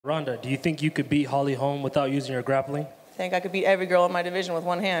Ronda, do you think you could beat Holly Holm without using your grappling? I think I could beat every girl in my division with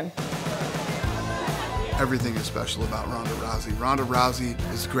one hand. Everything is special about Ronda Rousey. Ronda Rousey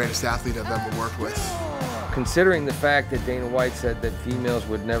is the greatest athlete I've ever worked with. Considering the fact that Dana White said that females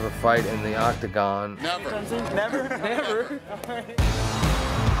would never fight in the octagon. Never. Never?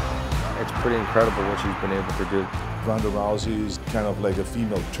 It's pretty incredible what she's been able to do. Ronda Rousey is kind of like a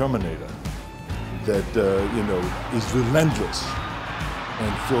female Terminator that, is relentless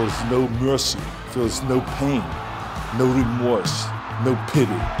and feels no mercy, feels no pain, no remorse, no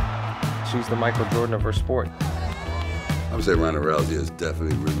pity. She's the Michael Jordan of her sport. I would say Ronda Rousey has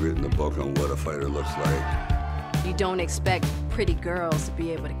definitely rewritten the book on what a fighter looks like. You don't expect pretty girls to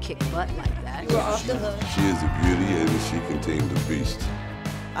be able to kick butt like that. She is a beauty and she can tame the beast.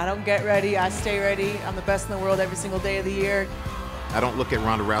 I don't get ready, I stay ready. I'm the best in the world every single day of the year. I don't look at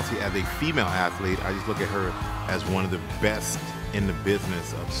Ronda Rousey as a female athlete. I just look at her as one of the best in the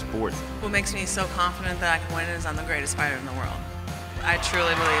business of sports. What makes me so confident that I can win is I'm the greatest fighter in the world. I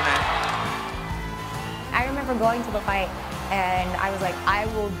truly believe it. I remember going to the fight and I was like, I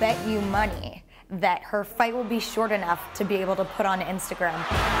will bet you money that her fight will be short enough to be able to put on Instagram.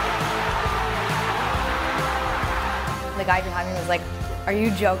 The guy behind me was like, are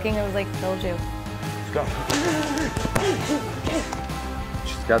you joking? I was like, told you. Let's go.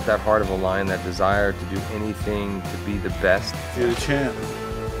 She's got that heart of a lion, that desire to do anything to be the best. You're the champ.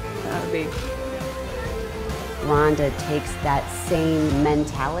 That would be. Ronda takes that same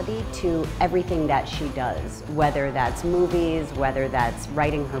mentality to everything that she does, whether that's movies, whether that's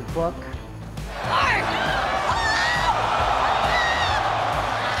writing her book.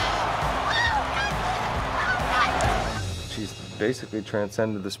 She's basically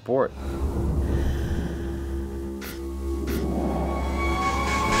transcended the sport.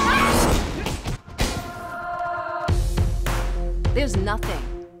 There's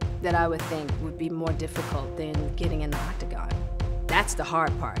nothing that I would think would be more difficult than getting in the octagon. That's the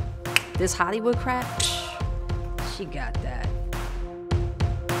hard part. This Hollywood crap, she got that.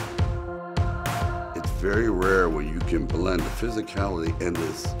 It's very rare when you can blend the physicality and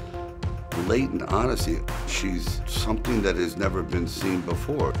this blatant honesty. She's something that has never been seen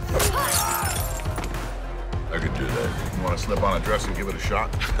before. I could do that. You want to slip on a dress and give it a shot?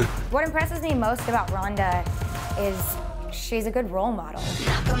 What impresses me most about Ronda is she's a good role model.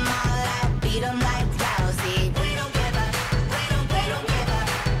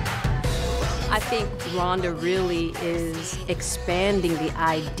 I think Ronda really is expanding the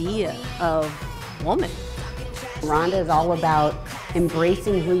idea of woman. Ronda is all about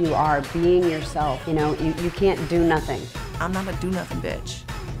embracing who you are, being yourself. You know, you can't do nothing. I'm not a do-nothing bitch.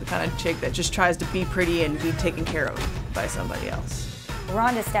 The kind of chick that just tries to be pretty and be taken care of by somebody else.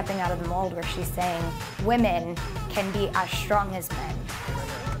 Ronda's stepping out of the mold where she's saying women can be as strong as men.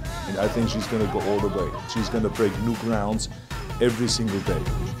 And I think she's going to go all the way. She's going to break new grounds every single day.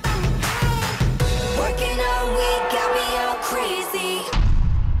 Working all week got me all crazy.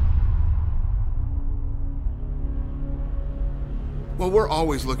 Well, we're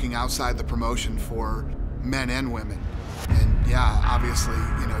always looking outside the promotion for men and women. And yeah, obviously,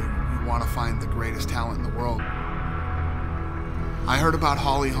 you want to find the greatest talent in the world. I heard about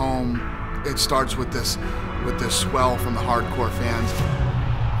Holly Holm. It starts with this swell from the hardcore fans.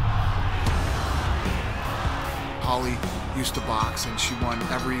 Holly used to box and she won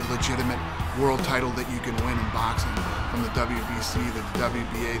every legitimate world title that you can win in boxing, from the WBC, the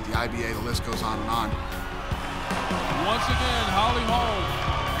WBA, the IBA, the list goes on and on. Once again, Holly Holm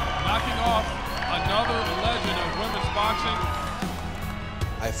knocking off another legend of women's boxing.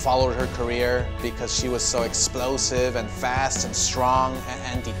 I followed her career because she was so explosive and fast and strong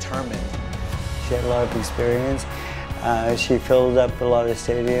and determined. She had a lot of experience. She filled up a lot of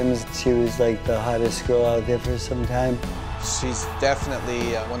stadiums. She was like the hottest girl out there for some time. She's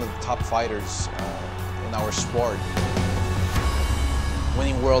definitely one of the top fighters in our sport.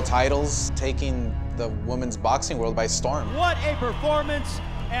 Winning world titles, taking the women's boxing world by storm. What a performance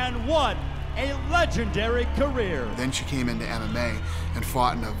and what a legendary career. Then she came into MMA and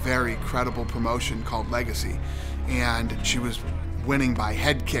fought in a very credible promotion called Legacy. And she was winning by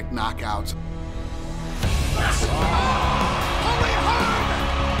head kick knockouts. Holly Holm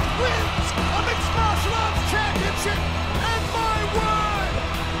wins a mixed martial arts championship, and my word!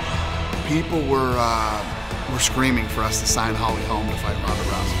 People were screaming for us to sign Holly Holm to fight Ronda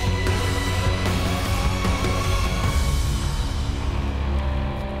Rousey.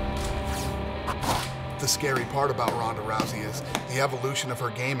 The scary part about Ronda Rousey is the evolution of her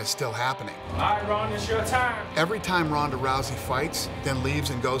game is still happening. All right, Ron, it's your time. Every time Ronda Rousey fights, then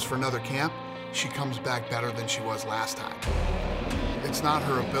leaves and goes for another camp, she comes back better than she was last time. It's not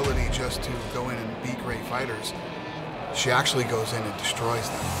her ability just to go in and beat great fighters. She actually goes in and destroys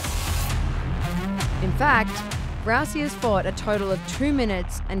them. In fact, Rousey has fought a total of 2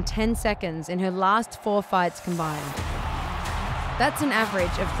 minutes and 10 seconds in her last 4 fights combined. That's an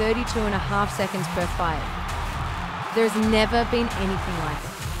average of 32.5 seconds per fight. There's never been anything like it.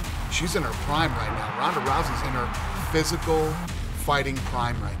 She's in her prime right now. Ronda Rousey's in her physical fighting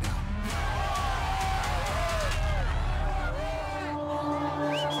prime right now.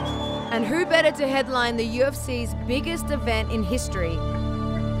 And who better to headline the UFC's biggest event in history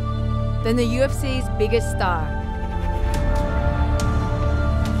than the UFC's biggest star?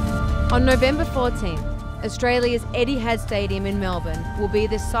 On November 14th, Australia's Etihad Stadium in Melbourne will be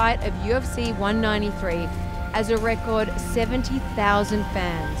the site of UFC 193 as a record 70,000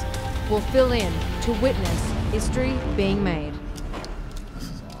 fans will fill in to witness history being made. This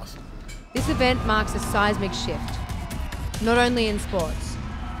is awesome. This event marks a seismic shift, not only in sports,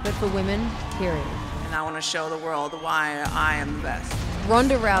 but for women, period. And I want to show the world why I am the best.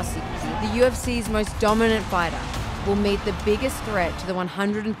 Ronda Rousey, the UFC's most dominant fighter, will meet the biggest threat to the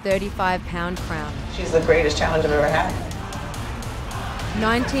 135-pound crown. She's the greatest challenge I've ever had.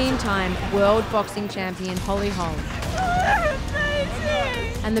 19-time world boxing champion Holly Holm.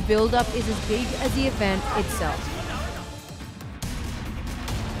 And the build-up is as big as the event itself.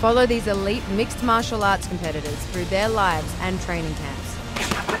 Follow these elite mixed martial arts competitors through their lives and training camps,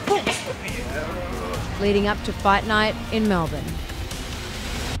 leading up to Fight Night in Melbourne.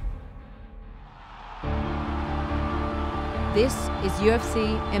 This is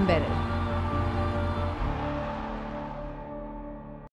UFC Embedded.